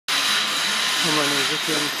My name is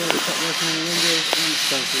Ricky, I'm sorry to stop working on the windows. It's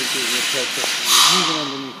time to do your repair check. Moving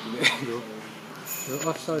underneath the vehicle. The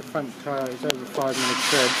offside front tyre is over 5 mm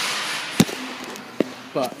tread,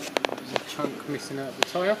 but there's a chunk missing out of the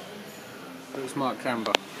tyre, but it's marked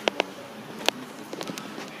amber.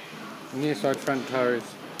 The near side front tyre is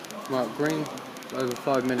marked green, over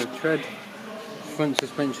 5 mm tread. Front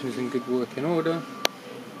suspension is in good working order.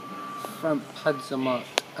 Front pads are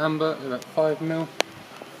marked amber, they're at 5 mm.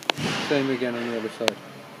 Same again on the other side.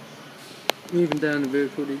 Moving down the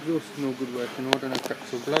vehicle, the exhaust is in all good working order, no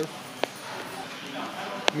cracks or blows.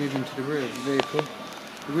 Moving to the rear of the vehicle,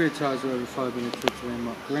 the rear tyres are over 5 mm tread, so they're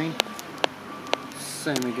marked green.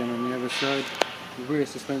 Same again on the other side. The rear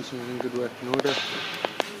suspension is in good working order.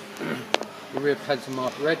 The rear pads are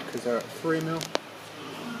marked red because they're at 3 mm.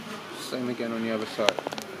 Same again on the other side.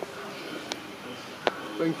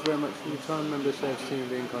 Thank you very much for your time. Remember, save team,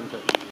 be in contact.